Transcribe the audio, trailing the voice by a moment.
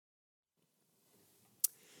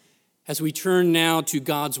As we turn now to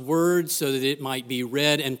God's Word so that it might be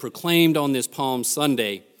read and proclaimed on this Palm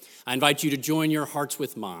Sunday, I invite you to join your hearts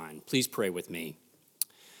with mine. Please pray with me.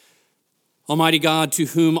 Almighty God, to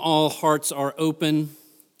whom all hearts are open,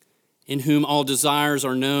 in whom all desires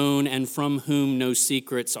are known, and from whom no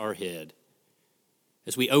secrets are hid.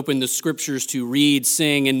 As we open the Scriptures to read,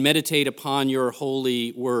 sing, and meditate upon your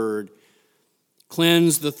holy word,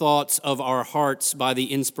 cleanse the thoughts of our hearts by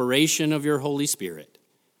the inspiration of your Holy Spirit,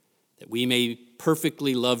 that we may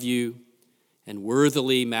perfectly love you and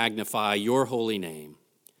worthily magnify your holy name.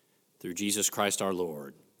 Through Jesus Christ our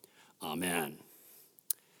Lord. Amen.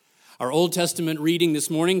 Our Old Testament reading this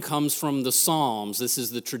morning comes from the Psalms. This is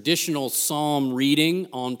the traditional psalm reading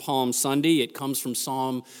on Palm Sunday. It comes from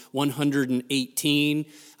Psalm 118.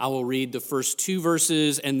 I will read the first two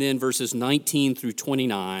verses and then verses 19 through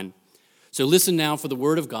 29. So listen now for the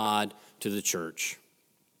word of God to the church.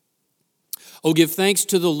 Oh, give thanks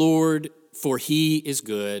to the Lord, for he is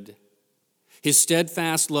good. His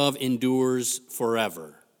steadfast love endures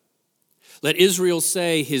forever. Let Israel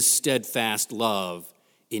say his steadfast love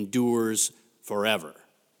endures forever.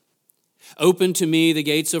 Open to me the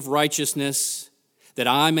gates of righteousness, that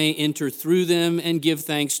I may enter through them and give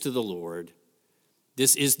thanks to the Lord.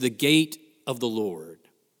 This is the gate of the Lord.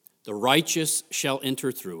 The righteous shall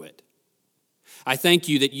enter through it. I thank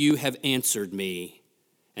you that you have answered me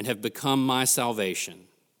and have become my salvation.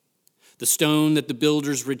 The stone that the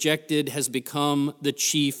builders rejected has become the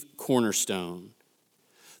chief cornerstone.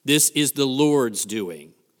 This is the Lord's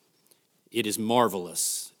doing. It is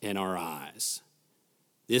marvelous in our eyes.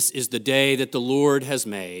 This is the day that the Lord has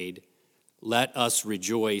made. Let us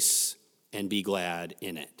rejoice and be glad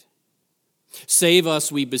in it. Save us,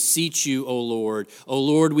 we beseech you, O Lord. O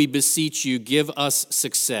Lord, we beseech you, give us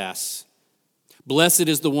success. Blessed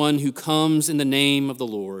is the one who comes in the name of the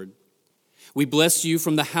Lord. We bless you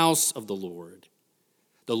from the house of the Lord.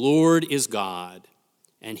 The Lord is God,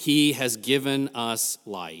 and he has given us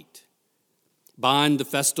light. Bind the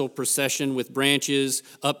festal procession with branches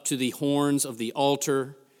up to the horns of the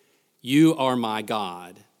altar. You are my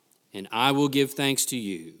God, and I will give thanks to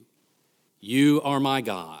you. You are my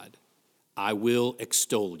God. I will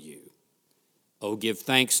extol you. Oh, give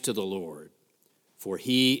thanks to the Lord, for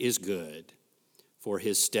he is good, for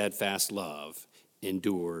his steadfast love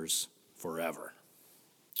endures forever.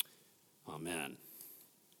 Amen.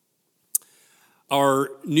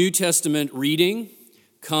 Our New Testament reading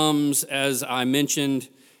comes, as I mentioned,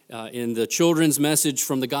 in the children's message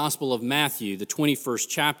from the Gospel of Matthew, the 21st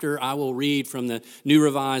chapter. I will read from the New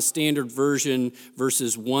Revised Standard Version,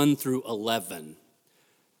 verses 1 through 11.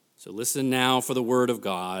 So listen now for the word of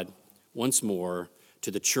God once more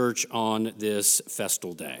to the church on this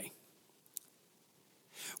festal day.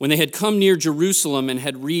 When they had come near Jerusalem and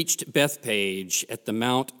had reached Bethphage at the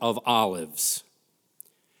Mount of Olives,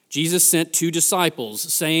 Jesus sent 2 disciples,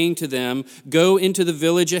 saying to them, "Go into the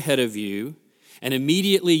village ahead of you, and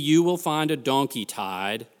immediately you will find a donkey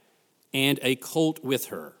tied and a colt with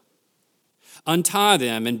her. Untie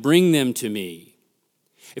them and bring them to me.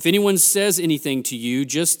 If anyone says anything to you,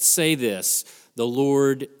 just say this, 'The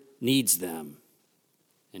Lord needs them,'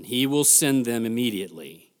 and he will send them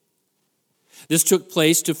immediately." This took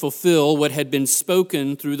place to fulfill what had been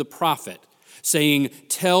spoken through the prophet, saying,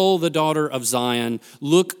 "Tell the daughter of Zion,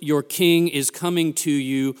 look, your king is coming to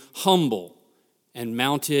you, humble and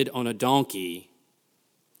mounted on a donkey,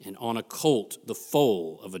 and on a colt, the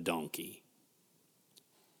foal of a donkey."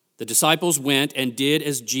 The disciples went and did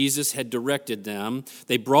as Jesus had directed them.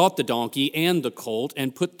 They brought the donkey and the colt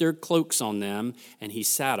and put their cloaks on them, and he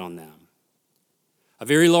sat on them. A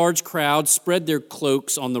very large crowd spread their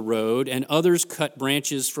cloaks on the road, and others cut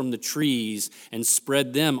branches from the trees and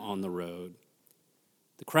spread them on the road.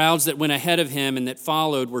 The crowds that went ahead of him and that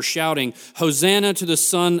followed were shouting, "Hosanna to the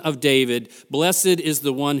Son of David! Blessed is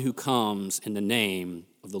the one who comes in the name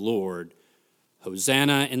of the Lord.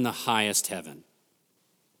 Hosanna in the highest heaven."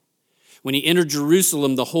 When he entered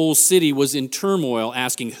Jerusalem, the whole city was in turmoil,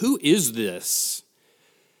 asking, "Who is this?"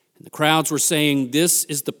 And the crowds were saying, "This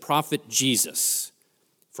is the prophet Jesus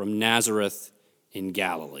from Nazareth in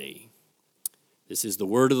Galilee." This is the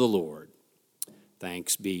word of the Lord.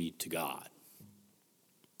 Thanks be to God.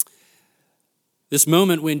 This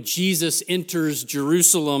moment when Jesus enters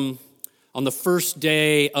Jerusalem on the first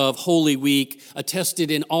day of Holy Week,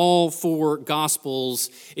 attested in all 4 Gospels,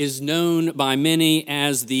 is known by many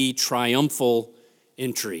as the triumphal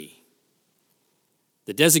entry.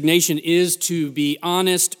 The designation is, to be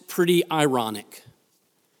honest, pretty ironic.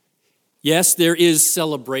 Yes, there is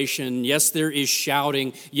celebration. Yes, there is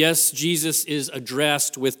shouting. Yes, Jesus is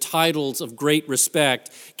addressed with titles of great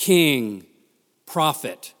respect: King,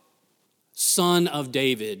 Prophet, Son of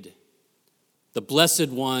David, the blessed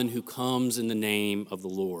one who comes in the name of the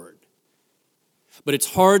Lord. But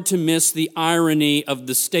it's hard to miss the irony of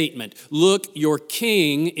the statement. Look, your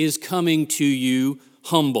king is coming to you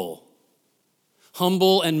humble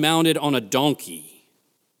and mounted on a donkey.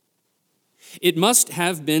 It must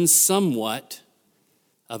have been somewhat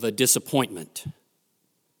of a disappointment.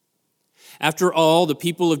 After all, the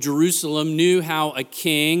people of Jerusalem knew how a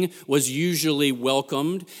king was usually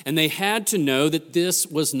welcomed, and they had to know that this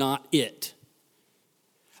was not it.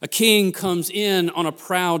 A king comes in on a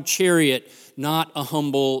proud chariot, not a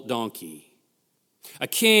humble donkey. A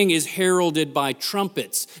king is heralded by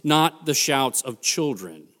trumpets, not the shouts of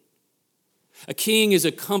children. A king is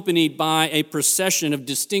accompanied by a procession of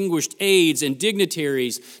distinguished aides and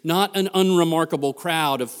dignitaries, not an unremarkable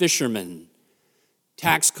crowd of fishermen,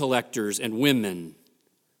 tax collectors, and women.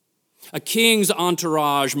 A king's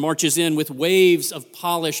entourage marches in with waves of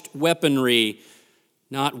polished weaponry,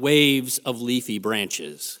 not waves of leafy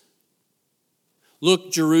branches.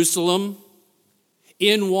 Look, Jerusalem,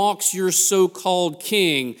 in walks your so-called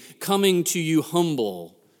king, coming to you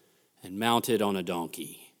humble and mounted on a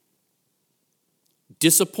donkey.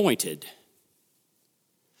 Disappointed.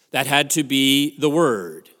 That had to be the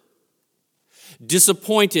word.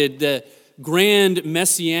 Disappointed, the grand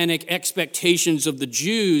messianic expectations of the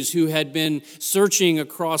Jews who had been searching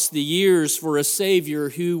across the years for a Savior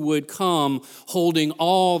who would come holding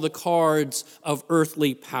all the cards of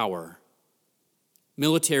earthly power.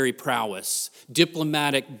 Military prowess,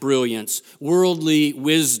 diplomatic brilliance, worldly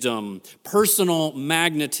wisdom, personal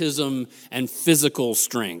magnetism, and physical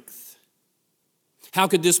strength. How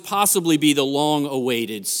could this possibly be the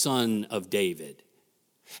long-awaited Son of David?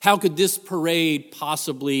 How could this parade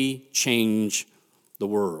possibly change the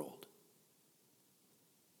world?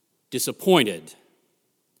 Disappointed,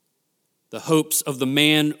 the hopes of the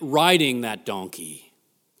man riding that donkey,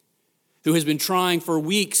 who has been trying for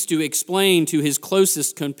weeks to explain to his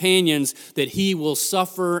closest companions that he will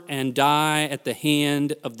suffer and die at the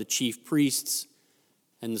hand of the chief priests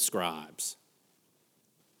and the scribes.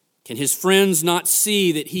 Can his friends not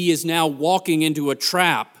see that he is now walking into a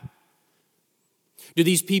trap? Do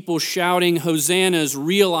these people shouting hosannas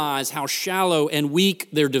realize how shallow and weak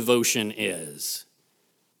their devotion is?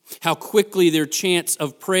 How quickly their chants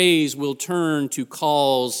of praise will turn to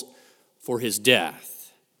calls for his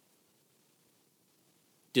death?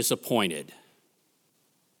 Disappointed.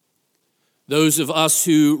 Those of us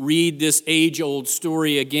who read this age-old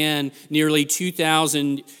story again, nearly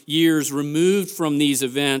 2,000 years removed from these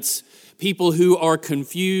events, people who are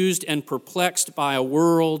confused and perplexed by a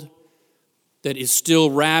world that is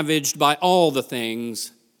still ravaged by all the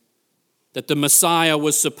things that the Messiah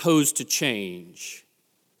was supposed to change.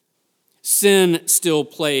 Sin still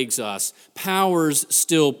plagues us. Powers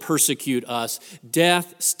still persecute us.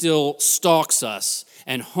 Death still stalks us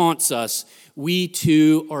and haunts us. We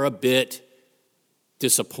too are a bit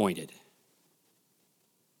disappointed.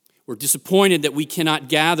 We're disappointed that we cannot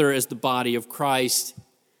gather as the body of Christ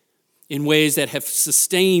in ways that have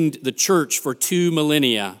sustained the church for 2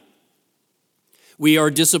 millennia. We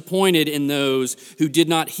are disappointed in those who did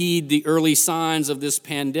not heed the early signs of this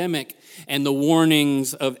pandemic and the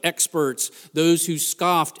warnings of experts, those who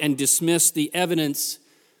scoffed and dismissed the evidence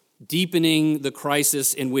deepening the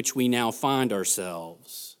crisis in which we now find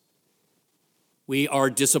ourselves. We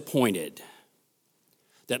are disappointed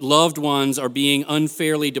that loved ones are being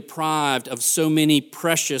unfairly deprived of so many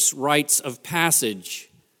precious rites of passage,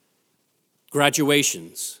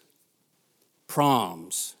 graduations,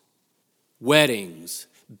 proms, weddings,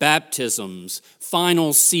 baptisms,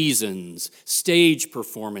 final seasons, stage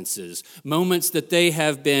performances, moments that they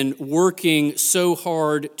have been working so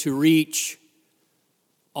hard to reach,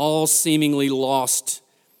 all seemingly lost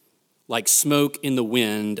like smoke in the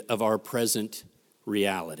wind of our present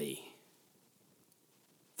reality.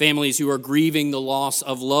 Families who are grieving the loss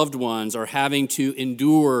of loved ones are having to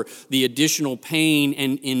endure the additional pain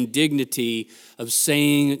and indignity of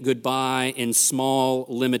saying goodbye in small,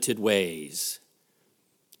 limited ways.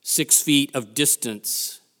 6 feet of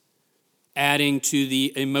distance, adding to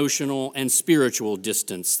the emotional and spiritual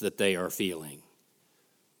distance that they are feeling.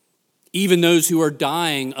 Even those who are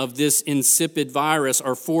dying of this insipid virus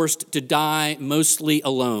are forced to die mostly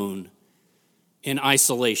alone, in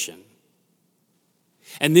isolation.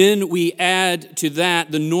 And then we add to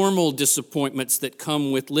that the normal disappointments that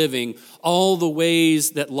come with living, all the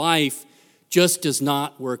ways that life just does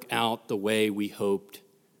not work out the way we hoped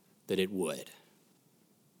that it would.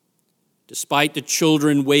 despite the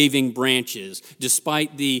children waving branches,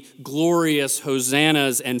 despite the glorious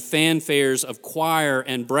hosannas and fanfares of choir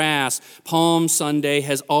and brass, Palm Sunday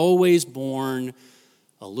has always borne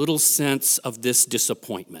a little sense of this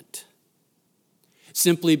disappointment,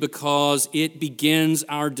 simply because it begins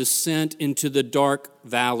our descent into the dark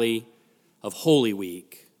valley of Holy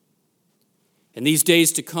Week. In these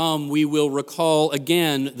days to come, we will recall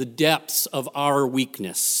again the depths of our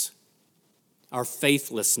weakness, our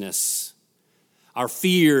faithlessness, our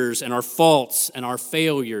fears and our faults and our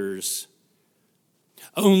failures.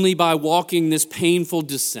 Only by walking this painful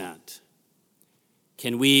descent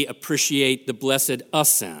can we appreciate the blessed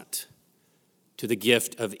ascent to the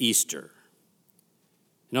gift of Easter.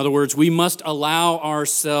 In other words, we must allow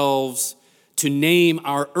ourselves to name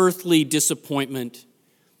our earthly disappointment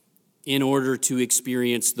in order to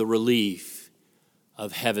experience the relief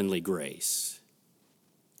of heavenly grace.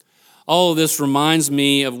 All of this reminds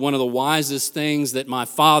me of one of the wisest things that my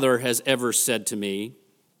father has ever said to me.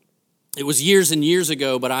 It was years and years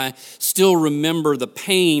ago, but I still remember the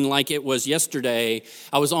pain like it was yesterday.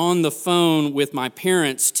 I was on the phone with my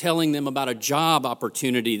parents telling them about a job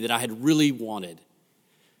opportunity that I had really wanted.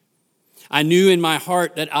 I knew in my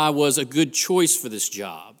heart that I was a good choice for this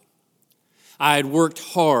job. I had worked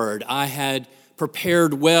hard. I had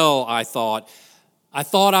prepared well, I thought. I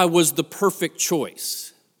thought I was the perfect choice.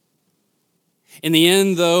 In the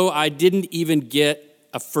end, though, I didn't even get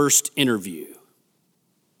a first interview.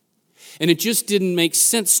 And it just didn't make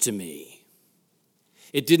sense to me.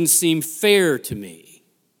 It didn't seem fair to me.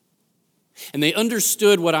 And they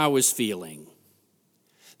understood what I was feeling.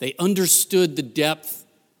 They understood the depth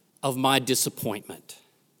of my disappointment.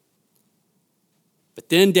 But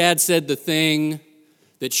then Dad said the thing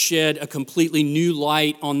that shed a completely new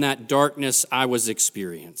light on that darkness I was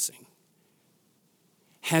experiencing.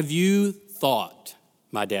 Have you thought,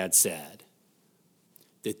 my dad said,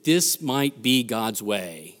 that this might be God's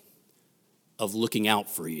way of looking out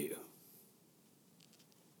for you?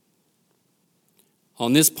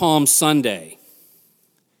 On this Palm Sunday,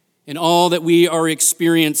 in all that we are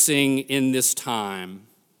experiencing in this time,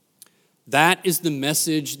 that is the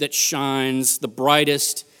message that shines the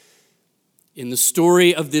brightest in the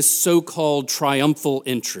story of this so-called triumphal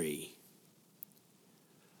entry.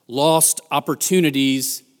 Lost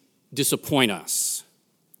opportunities disappoint us.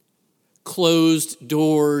 Closed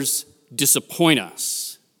doors disappoint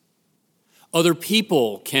us. Other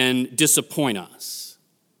people can disappoint us.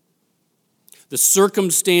 The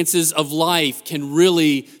circumstances of life can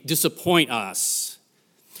really disappoint us.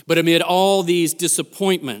 But amid all these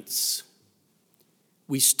disappointments,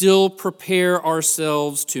 we still prepare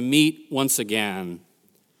ourselves to meet once again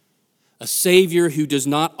a Savior who does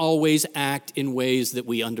not always act in ways that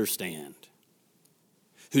we understand,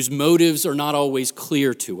 whose motives are not always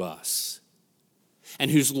clear to us,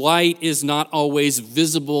 and whose light is not always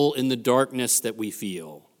visible in the darkness that we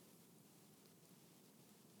feel.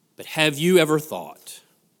 But have you ever thought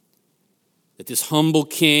that this humble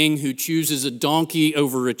king who chooses a donkey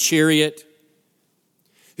over a chariot,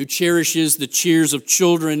 who cherishes the cheers of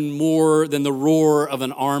children more than the roar of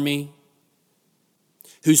an army,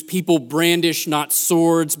 whose people brandish not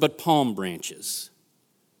swords but palm branches,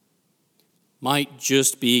 might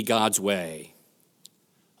just be God's way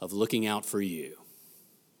of looking out for you?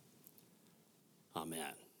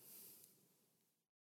 Amen.